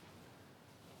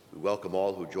We welcome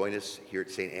all who join us here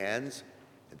at St. Anne's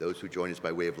and those who join us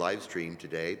by way of live stream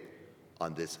today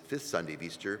on this fifth Sunday of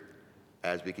Easter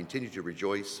as we continue to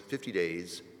rejoice 50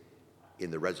 days in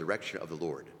the resurrection of the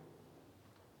Lord.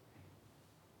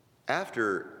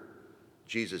 After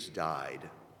Jesus died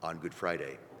on Good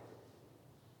Friday,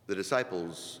 the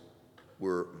disciples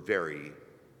were very,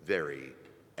 very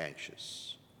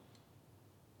anxious.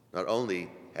 Not only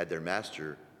had their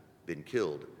master been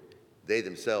killed, they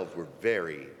themselves were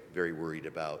very, very worried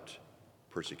about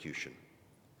persecution.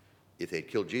 If they'd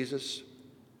killed Jesus,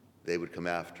 they would come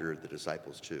after the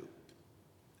disciples too.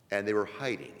 And they were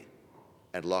hiding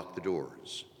and locked the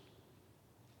doors.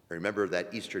 I remember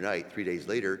that Easter night, 3 days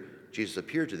later, Jesus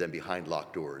appeared to them behind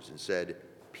locked doors and said,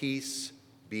 "Peace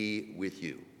be with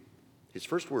you." His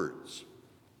first words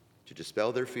to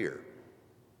dispel their fear,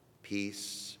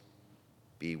 "Peace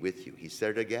be with you." He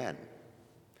said it again.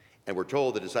 And we're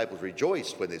told the disciples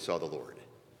rejoiced when they saw the Lord,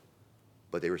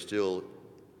 but they were still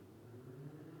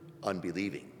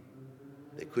unbelieving.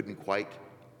 They couldn't quite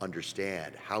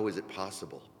understand. How is it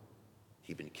possible?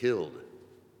 He'd been killed.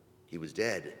 He was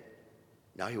dead.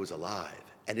 Now he was alive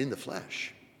and in the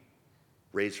flesh,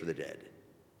 raised from the dead,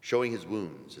 showing his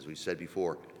wounds, as we said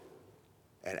before,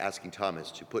 and asking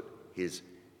Thomas to put his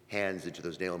hands into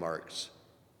those nail marks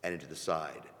and into the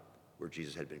side where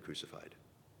Jesus had been crucified.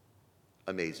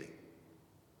 Amazing.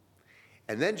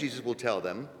 And then Jesus will tell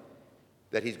them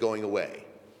that he's going away.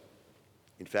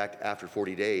 In fact, after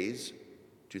 40 days,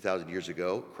 2,000 years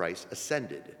ago, Christ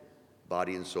ascended,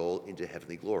 body and soul, into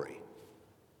heavenly glory.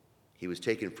 He was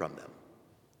taken from them,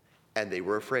 and they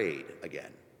were afraid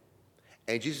again.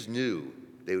 And Jesus knew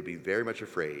they would be very much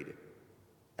afraid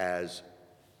as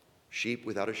sheep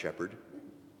without a shepherd,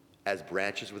 as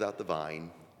branches without the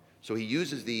vine. So he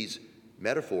uses these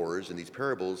metaphors and these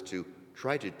parables to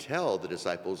try to tell the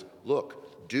disciples,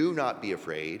 look, do not be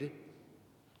afraid.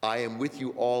 I am with you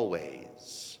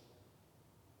always.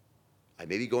 I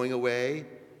may be going away,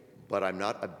 but I'm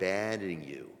not abandoning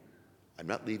you. I'm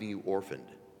not leaving you orphaned.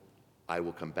 I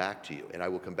will come back to you, and I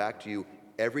will come back to you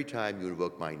every time you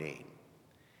invoke my name.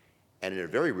 And in a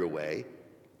very real way,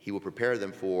 he will prepare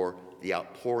them for the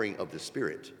outpouring of the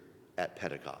Spirit at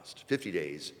Pentecost, 50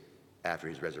 days after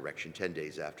his resurrection, 10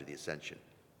 days after the ascension.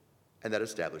 And that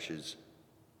establishes,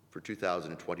 for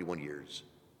 2021 years,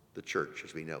 the church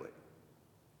as we know it.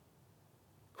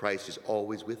 Christ is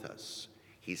always with us.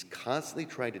 He's constantly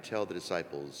trying to tell the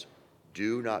disciples,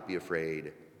 do not be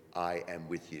afraid, I am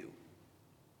with you.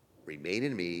 Remain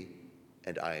in me,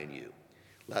 and I in you.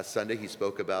 Last Sunday, he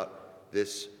spoke about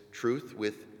this truth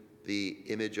with the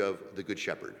image of the Good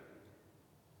Shepherd.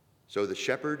 So the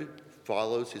shepherd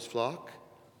follows his flock,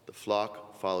 the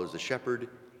flock follows the shepherd,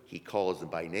 he calls them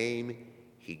by name,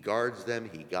 he guards them,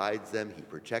 he guides them, he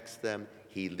protects them,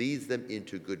 he leads them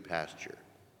into good pasture.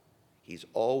 He's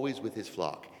always with his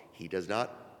flock. He does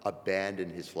not abandon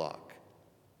his flock.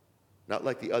 Not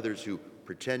like the others who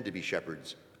pretend to be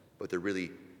shepherds, but they're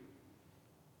really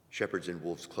shepherds in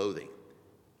wolves' clothing,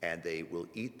 and they will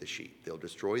eat the sheep. They'll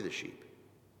destroy the sheep.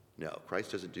 No,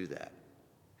 Christ doesn't do that.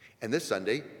 And this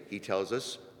Sunday, he tells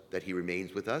us that he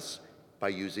remains with us by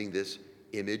using this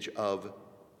image of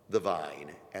the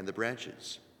vine and the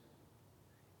branches.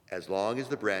 As long as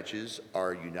the branches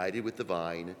are united with the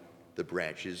vine, the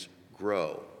branches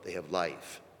grow. They have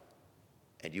life.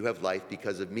 And you have life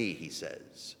because of me, he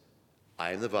says.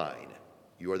 I am the vine.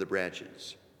 You are the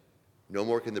branches. No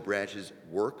more can the branches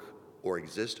work or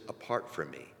exist apart from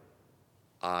me.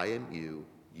 I am you,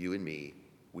 you and me,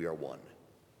 we are one.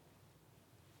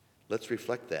 Let's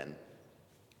reflect then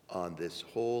on this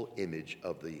whole image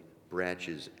of the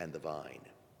branches and the vine.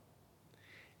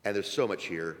 And there's so much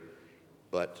here,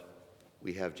 but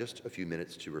we have just a few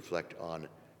minutes to reflect on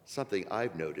something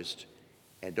I've noticed,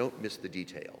 and don't miss the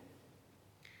detail.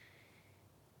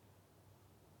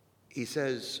 He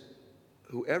says,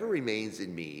 whoever remains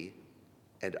in me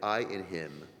and I in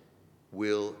him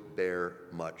will bear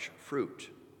much fruit.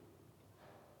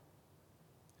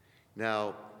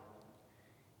 Now,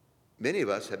 many of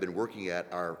us have been working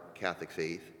at our Catholic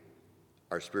faith,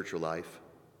 our spiritual life,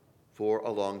 for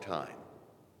a long time.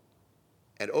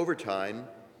 And over time,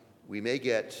 we may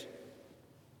get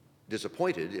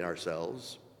disappointed in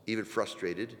ourselves, even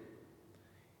frustrated,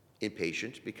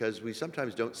 impatient, because we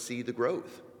sometimes don't see the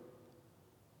growth.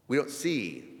 We don't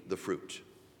see the fruit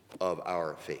of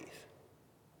our faith.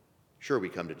 Sure, we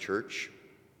come to church,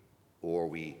 or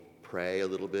we pray a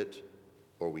little bit,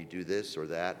 or we do this or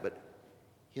that, but,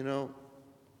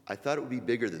 I thought it would be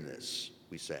bigger than this,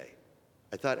 we say.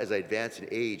 I thought as I advance in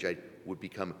age, I would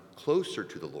become closer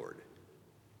to the Lord,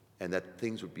 and that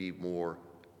things would be more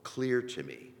clear to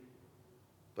me.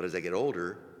 But as I get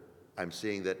older, I'm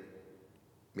seeing that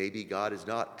maybe God is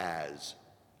not as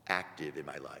active in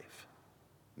my life.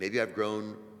 Maybe I've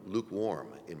grown lukewarm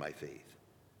in my faith.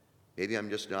 Maybe I'm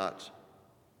just not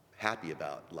happy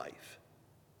about life.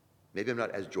 Maybe I'm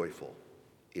not as joyful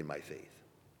in my faith.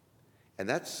 And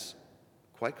that's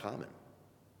quite common.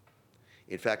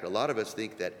 In fact, a lot of us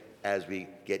think that as we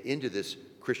get into this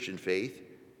Christian faith,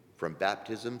 from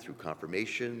baptism through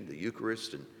confirmation, the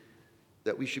Eucharist, and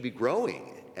that we should be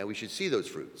growing and we should see those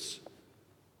fruits.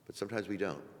 But sometimes we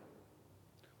don't.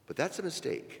 But that's a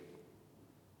mistake.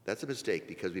 That's a mistake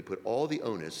because we put all the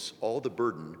onus, all the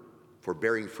burden for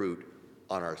bearing fruit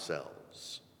on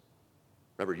ourselves.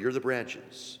 Remember, you're the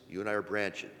branches. You and I are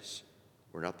branches.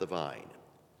 We're not the vine.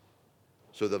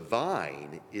 So the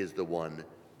vine is the one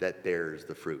that bears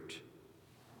the fruit.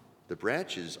 The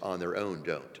branches on their own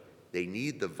don't. They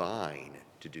need the vine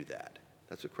to do that.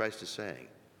 That's what Christ is saying.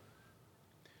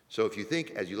 So if you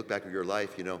think, as you look back at your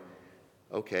life,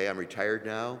 okay, I'm retired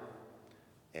now,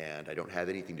 and I don't have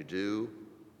anything to do.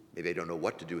 Maybe I don't know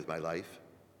what to do with my life.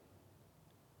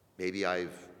 Maybe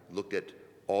I've looked at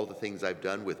all the things I've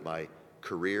done with my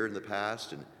career in the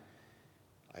past, and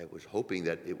I was hoping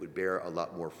that it would bear a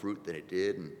lot more fruit than it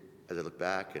did. And as I look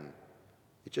back, and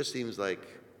it just seems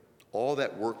like all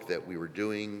that work that we were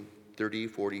doing 30,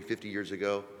 40, 50 years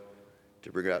ago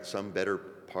to bring about some better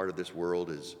part of this world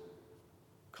is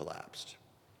collapsed.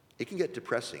 It can get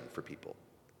depressing for people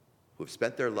who have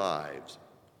spent their lives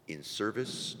in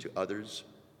service to others,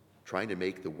 trying to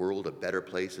make the world a better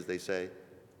place, as they say,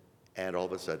 and all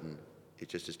of a sudden, it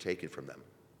just is taken from them.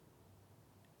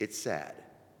 It's sad.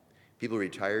 People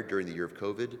retired during the year of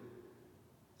COVID.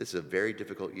 This is a very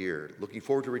difficult year. Looking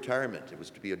forward to retirement. It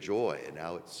was to be a joy, and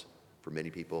now it's, for many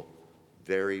people,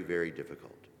 very, very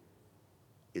difficult.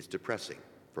 It's depressing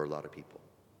for a lot of people.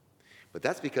 But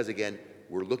that's because, again,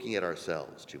 we're looking at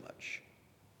ourselves too much.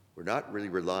 We're not really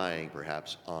relying,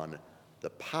 perhaps, on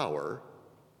the power,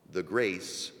 the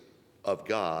grace of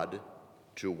God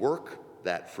to work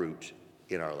that fruit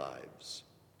in our lives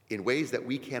in ways that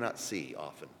we cannot see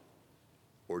often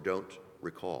or don't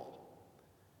recall.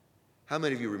 How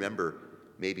many of you remember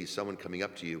maybe someone coming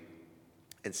up to you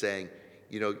and saying,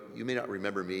 you may not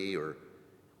remember me, or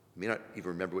you may not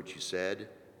even remember what you said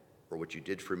or what you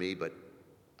did for me, but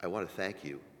I want to thank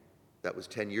you. That was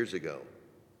 10 years ago,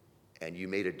 and you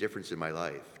made a difference in my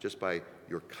life just by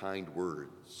your kind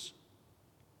words.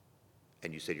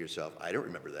 And you say to yourself, I don't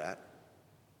remember that.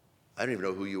 I don't even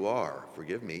know who you are.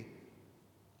 Forgive me.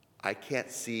 I can't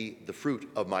see the fruit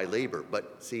of my labor,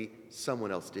 but see,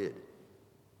 someone else did.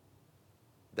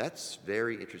 That's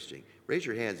very interesting. Raise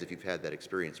your hands if you've had that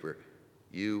experience where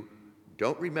you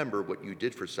don't remember what you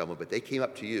did for someone, but they came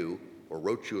up to you or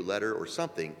wrote you a letter or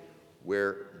something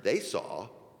where they saw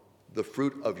the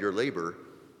fruit of your labor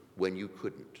when you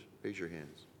couldn't. Raise your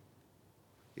hands.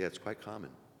 Yeah, it's quite common.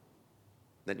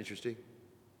 Isn't that interesting?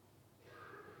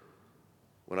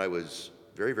 When I was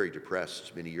very, very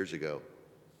depressed many years ago,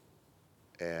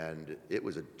 and it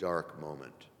was a dark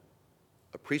moment,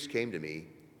 a priest came to me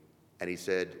and he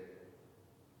said,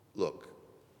 look,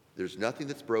 there's nothing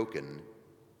that's broken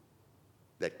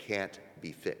that can't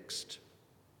be fixed.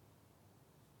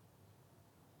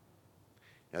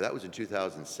 Now, that was in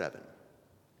 2007.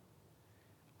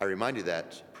 I reminded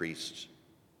that priest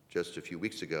just a few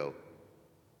weeks ago,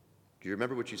 do you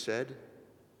remember what you said?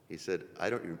 He said, I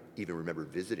don't even remember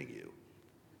visiting you.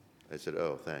 I said,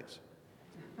 oh, thanks.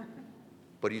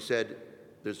 But he said,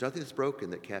 there's nothing that's broken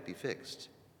that can't be fixed.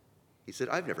 He said,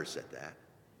 I've never said that.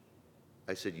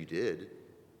 I said, you did.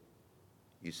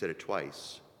 You said it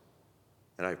twice.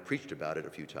 And I've preached about it a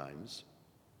few times.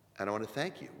 And I want to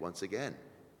thank you once again.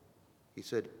 He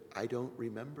said, I don't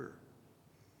remember.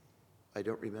 I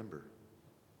don't remember.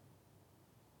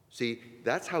 See,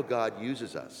 that's how God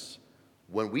uses us.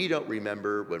 When we don't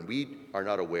remember, when we are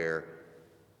not aware,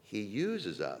 he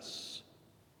uses us.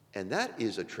 And that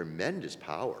is a tremendous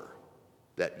power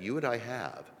that you and I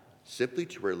have, simply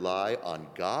to rely on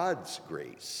God's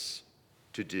grace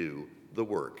to do the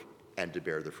work and to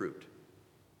bear the fruit.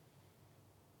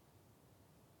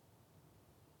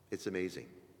 It's amazing.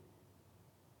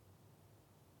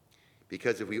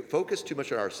 Because if we focus too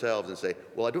much on ourselves and say,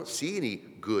 well, I don't see any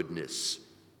goodness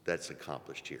that's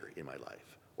accomplished here in my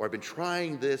life, or I've been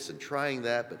trying this and trying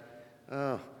that,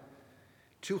 but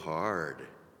too hard.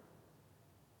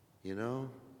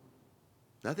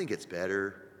 Nothing gets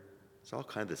better. It's all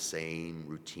kind of the same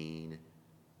routine.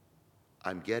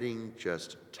 I'm getting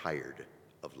just tired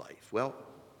of life. Well,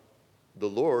 the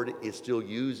Lord is still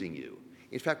using you.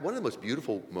 In fact, one of the most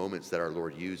beautiful moments that our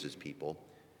Lord uses people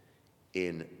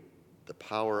in the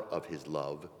power of his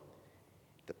love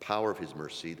The power of his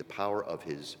mercy, the power of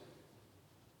his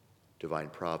divine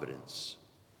providence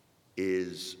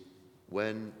is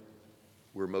when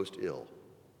we're most ill.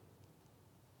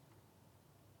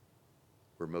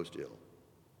 We're most ill.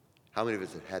 How many of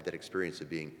us have had that experience of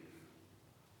being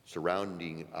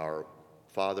surrounding our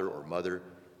father or mother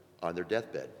on their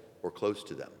deathbed or close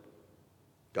to them?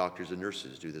 Doctors and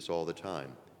nurses do this all the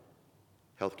time.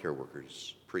 Healthcare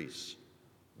workers, priests.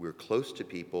 We're close to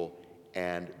people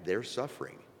and they're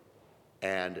suffering.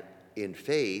 And in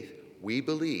faith, we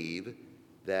believe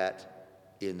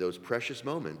that in those precious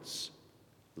moments,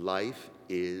 life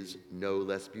is no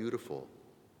less beautiful.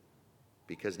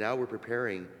 Because now we're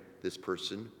preparing this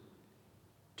person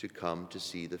to come to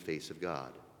see the face of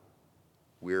God.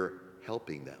 We're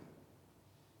helping them.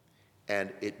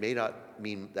 And it may not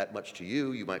mean that much to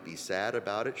you. You might be sad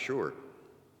about it, sure.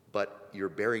 But you're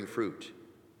bearing fruit.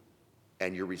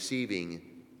 And you're receiving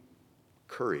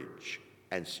courage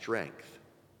and strength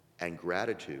and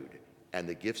gratitude and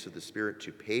the gifts of the Spirit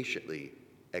to patiently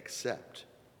accept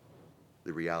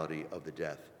the reality of the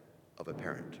death of a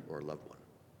parent or a loved one.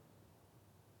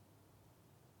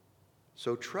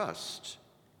 So trust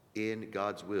in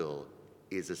God's will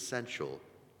is essential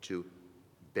to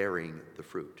bearing the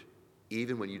fruit.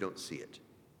 Even when you don't see it,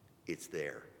 it's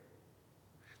there.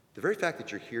 The very fact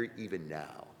that you're here even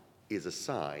now is a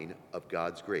sign of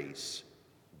God's grace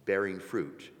bearing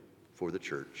fruit for the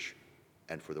church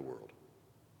and for the world.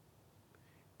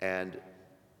 And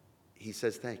he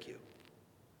says, thank you.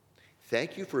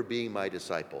 Thank you for being my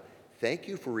disciple. Thank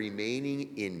you for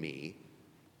remaining in me,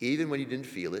 even when you didn't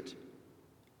feel it,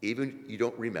 even you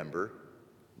don't remember.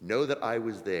 Know that I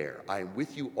was there. I am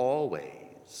with you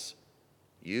always.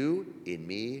 You in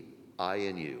me, I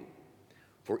in you.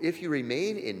 For if you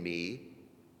remain in me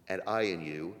and I in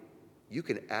you, you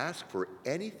can ask for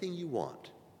anything you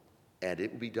want, and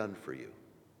it will be done for you.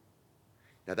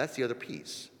 Now that's the other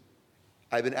piece.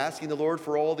 I've been asking the Lord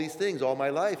for all these things all my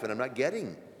life, and I'm not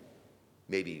getting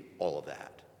maybe all of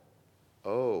that.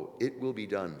 Oh, it will be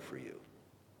done for you.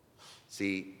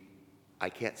 See, I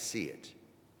can't see it,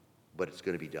 but it's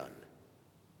going to be done.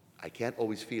 I can't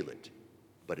always feel it,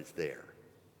 but it's there.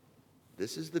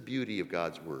 This is the beauty of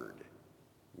God's word.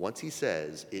 Once he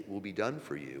says it will be done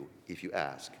for you, if you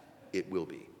ask, it will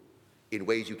be, in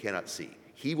ways you cannot see.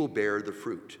 He will bear the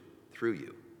fruit through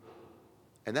you.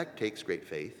 And that takes great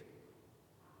faith,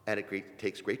 and it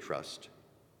takes great trust.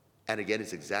 And again,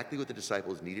 it's exactly what the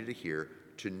disciples needed to hear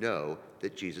to know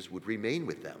that Jesus would remain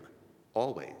with them,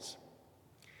 always.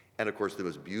 And of course, the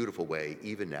most beautiful way,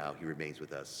 even now, he remains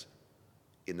with us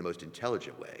in the most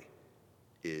intelligent way,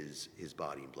 is his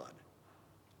body and blood.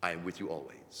 I am with you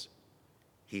always.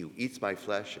 He who eats my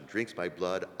flesh and drinks my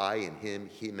blood, I and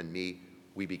him and me,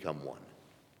 we become one.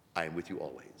 I am with you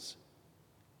always.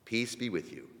 Peace be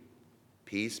with you.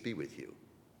 Peace be with you.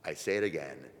 I say it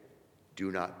again,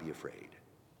 do not be afraid.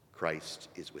 Christ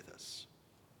is with us.